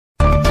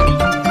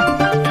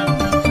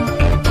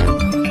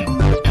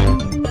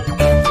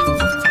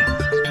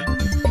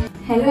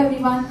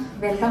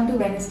welcome to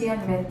Wednesday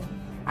on Wealth.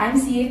 I am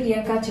CA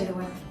Priyanka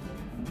Cheruvan.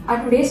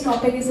 Our today's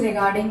topic is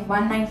regarding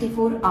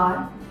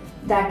 194R,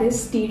 that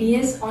is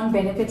TDS on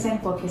benefits and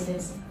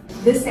perquisites.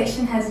 This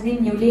section has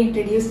been newly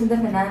introduced in the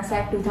Finance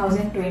Act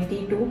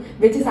 2022,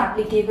 which is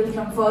applicable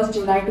from 1st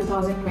July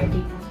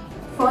 2022.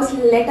 First,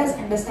 let us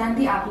understand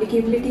the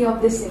applicability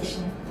of this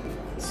section.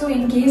 So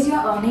in case you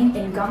are earning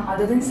income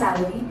other than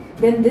salary,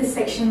 then this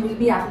section will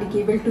be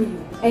applicable to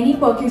you. Any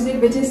perquisite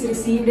which is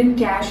received in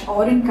cash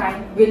or in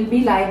kind will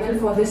be liable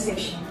for this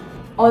section.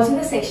 Also,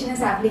 the section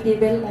is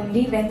applicable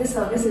only when the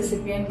service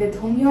recipient with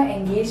whom you are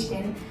engaged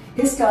in,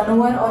 his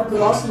turnover or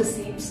gross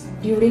receipts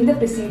during the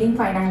preceding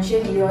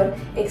financial year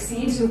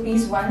exceeds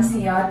Rs 1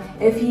 crore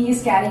if he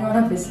is carrying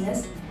on a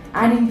business,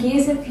 and in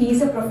case if he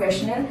is a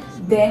professional,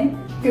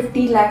 then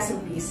 50 lakhs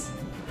rupees.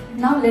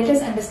 Now let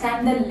us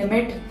understand the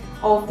limit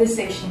of this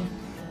section.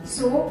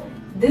 So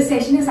this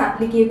section is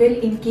applicable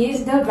in case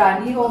the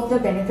value of the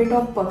benefit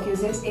of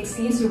perquisites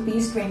exceeds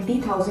Rs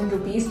 20,000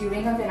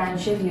 during a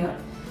financial year.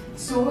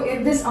 So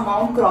if this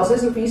amount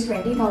crosses Rs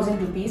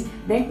 20,000,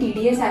 then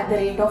TDS at the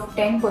rate of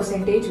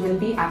 10% will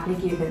be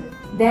applicable.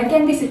 There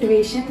can be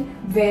situation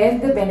where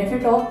the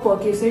benefit of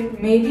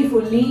perquisite may be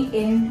fully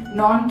in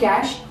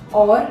non-cash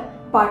or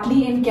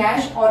partly in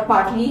cash or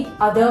partly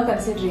other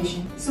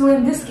consideration. So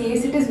in this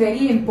case, it is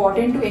very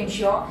important to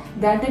ensure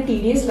that the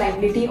TDS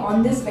liability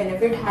on this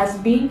benefit has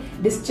been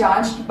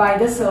discharged by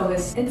the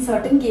service. In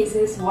certain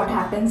cases, what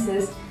happens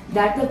is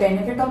that the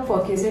benefit of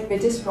perquisite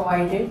which is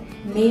provided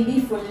may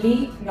be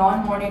fully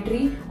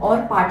non-monetary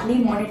or partly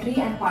monetary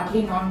and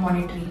partly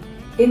non-monetary.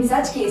 In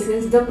such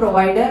cases, the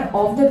provider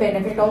of the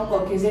benefit of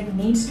perquisite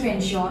needs to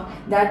ensure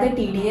that the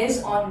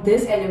TDS on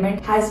this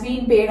element has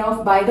been paid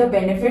off by the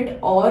benefit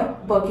or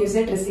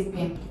perquisite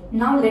recipient.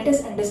 Now let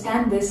us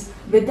understand this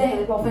with the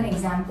help of an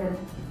example.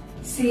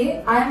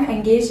 Say I am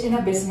engaged in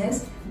a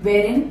business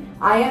wherein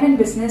I am in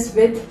business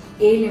with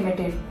A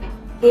Limited.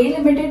 A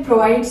Limited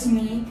provides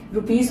me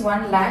Rs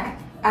 1 lakh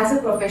as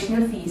a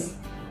professional fees,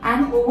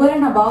 and over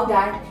and above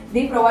that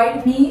they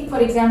provide me, for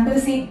example,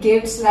 say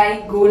gifts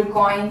like gold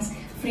coins,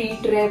 free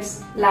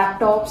trips,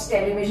 laptops,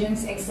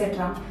 televisions,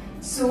 etc.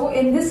 So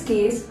in this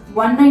case,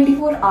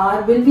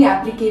 194R will be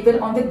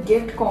applicable on the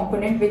gift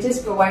component which is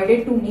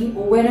provided to me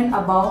over and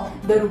above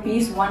the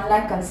Rs 1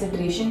 lakh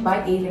consideration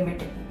by A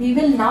Limited. We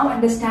will now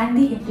understand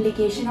the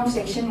implication of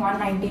section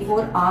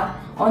 194R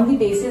on the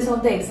basis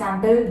of the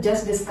example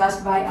just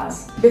discussed by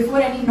us. Before,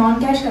 any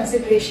non-cash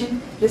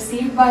consideration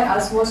received by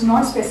us was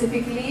not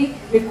specifically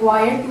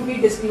required to be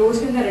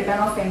disclosed in the return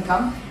of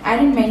income,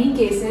 and in many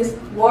cases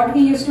what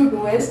we used to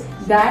do is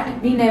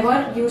that we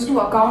never used to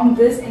account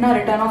this in a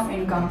return of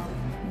income.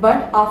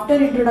 But after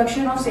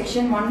introduction of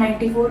section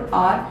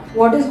 194R,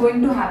 what is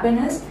going to happen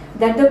is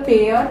that the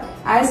payer,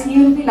 as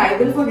he will be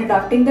liable for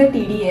deducting the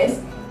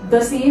TDS,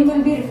 the same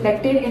will be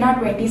reflected in our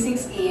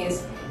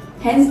 26AS.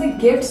 Hence, the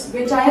gifts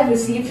which I have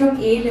received from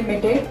A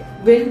Limited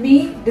will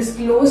be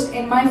disclosed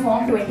in my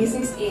form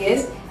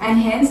 26AS, and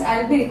hence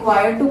I will be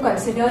required to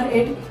consider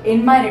it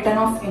in my return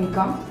of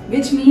income,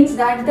 which means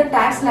that the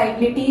tax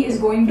liability is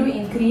going to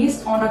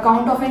increase on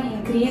account of an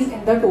increase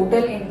in the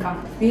total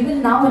income. We will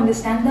now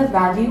understand the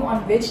value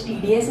on which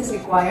TDS is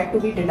required to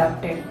be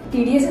deducted.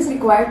 TDS is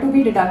required to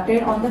be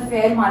deducted on the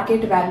fair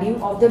market value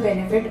of the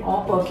benefit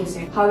or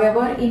perquisite.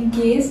 However, in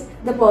case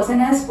the person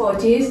has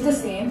purchased the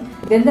same,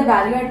 then the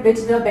value at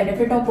which the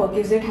benefit or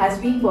perquisite has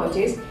been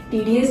purchased,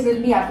 TDS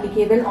will be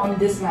applicable on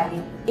this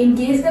value. In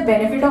case the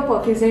benefit or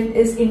perquisite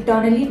is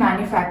internally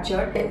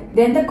manufactured,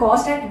 then the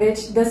cost at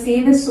which the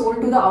same is sold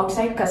to the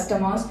outside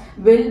customers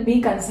will be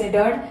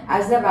considered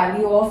as the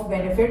value of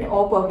benefit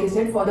or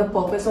perquisite for the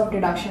purpose of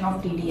deduction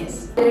of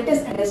TDS. Let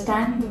us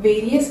understand the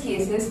various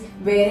cases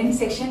wherein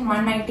section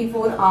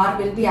 194R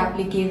will be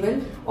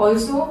applicable,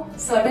 also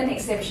certain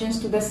exceptions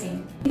to the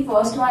same. The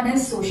first one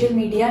is social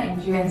media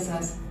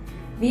influencers.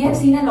 We have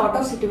seen a lot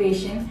of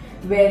situations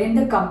wherein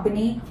the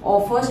company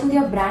offers to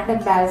their brand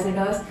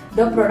ambassadors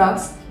the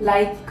products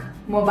like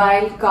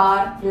mobile,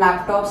 car,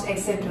 laptops,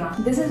 etc.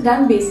 This is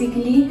done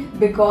basically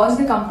because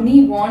the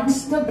company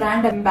wants the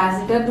brand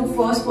ambassador to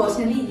first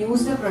personally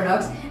use the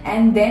products,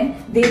 and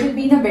then they will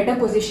be in a better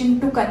position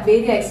to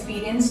convey their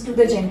experience to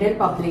the general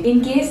public.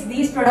 In case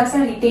these products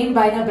are retained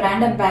by the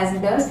brand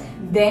ambassadors,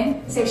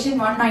 then section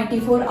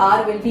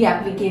 194R will be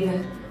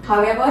applicable.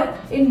 However,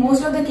 in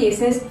most of the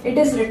cases, it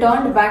is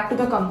returned back to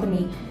the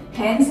company.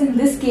 Hence, in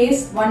this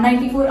case,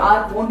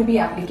 194R won't be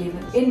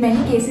applicable. In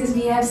many cases,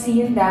 we have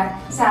seen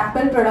that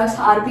sample products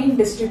are being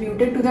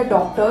distributed to the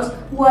doctors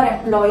who are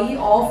employee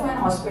of an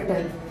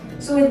hospital.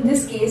 So in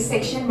this case,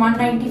 section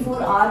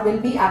 194R will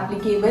be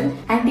applicable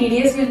and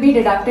TDS will be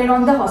deducted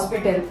on the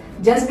hospital.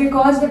 Just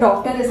because the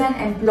doctor is an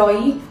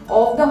employee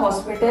of the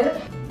hospital,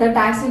 the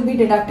tax will be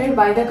deducted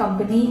by the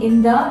company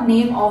in the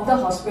name of the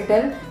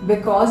hospital,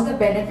 because the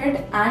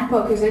benefit and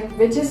perquisite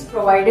which is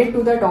provided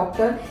to the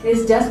doctor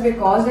is just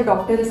because the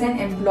doctor is an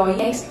employee.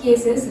 Next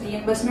case is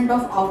reimbursement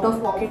of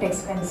out-of-pocket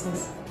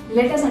expenses.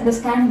 Let us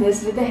understand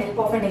this with the help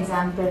of an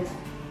example.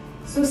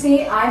 So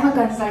say I am a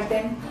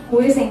consultant who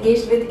is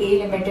engaged with A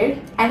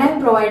Limited and I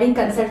am providing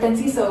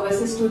consultancy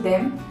services to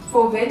them,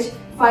 for which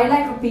 5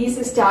 lakh rupees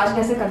is charged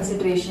as a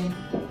consideration.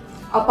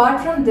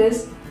 Apart from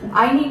this,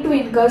 I need to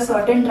incur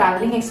certain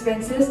travelling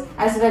expenses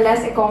as well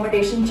as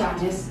accommodation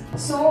charges.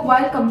 So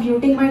while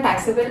computing my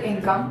taxable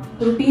income,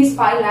 rupees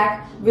 5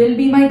 lakh will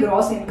be my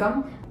gross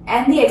income,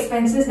 and the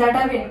expenses that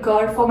I have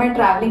incurred for my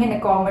travelling and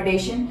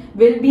accommodation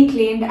will be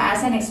claimed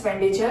as an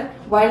expenditure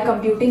while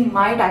computing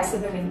my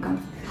taxable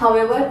income.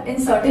 However, in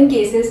certain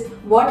cases,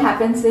 what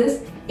happens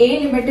is A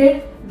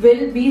Limited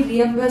will be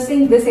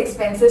reimbursing these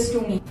expenses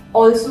to me.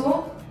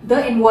 Also,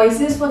 the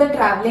invoices for the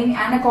travelling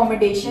and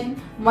accommodation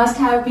must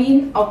have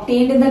been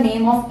obtained in the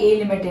name of A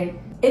Limited.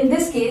 In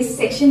this case,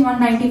 Section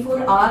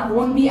 194R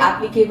won't be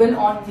applicable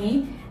on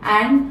me,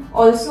 and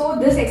also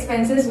these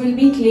expenses will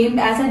be claimed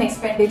as an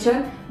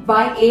expenditure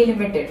by A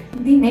Limited.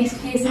 The next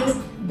case is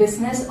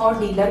business or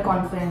dealer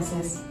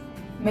conferences.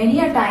 Many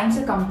a times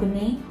a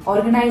company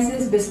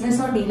organizes business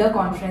or dealer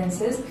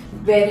conferences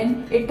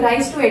wherein it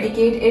tries to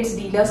educate its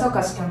dealers or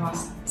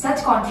customers.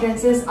 Such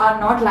conferences are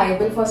not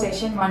liable for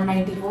Section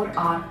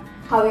 194R.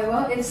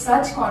 However, if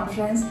such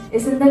conference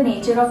is in the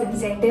nature of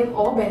incentive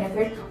or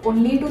benefit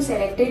only to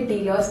selected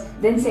dealers,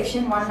 then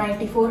Section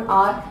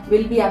 194R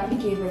will be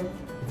applicable.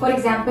 For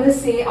example,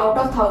 say out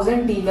of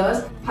 1000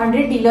 dealers,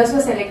 100 dealers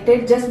were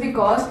selected just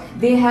because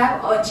they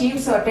have achieved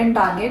certain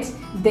targets,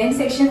 then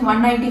Section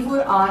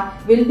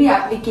 194R will be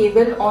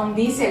applicable on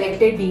these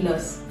selected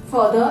dealers.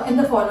 Further, in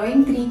the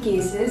following 3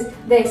 cases,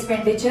 the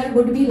expenditure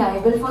would be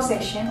liable for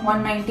Section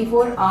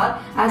 194R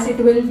as it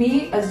will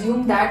be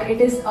assumed that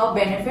it is a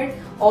benefit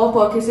or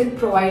perquisite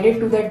provided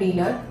to the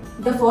dealer.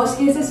 The first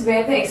case is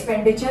where the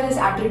expenditure is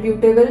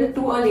attributable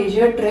to a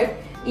leisure trip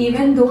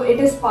even though it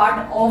is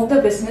part of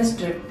the business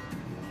trip.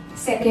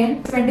 Second,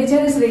 expenditure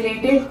is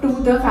related to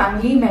the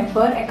family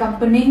member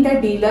accompanying the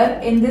dealer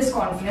in this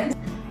conference.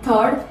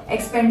 Third,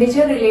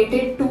 expenditure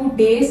related to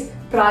days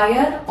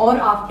prior or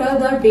after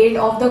the date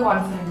of the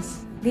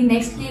conference. The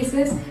next case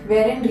is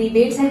wherein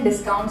rebates and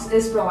discounts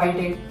is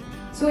provided.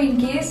 So in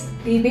case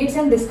rebates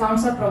and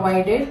discounts are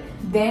provided,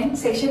 then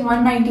Section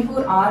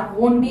 194R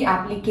won't be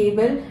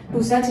applicable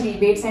to such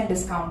rebates and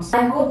discounts.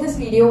 I hope this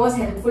video was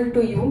helpful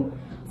to you.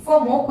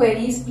 For more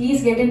queries,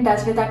 please get in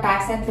touch with our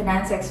tax and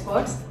finance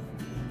experts.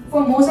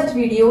 For more such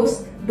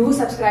videos, do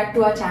subscribe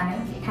to our channel.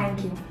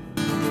 Thank you.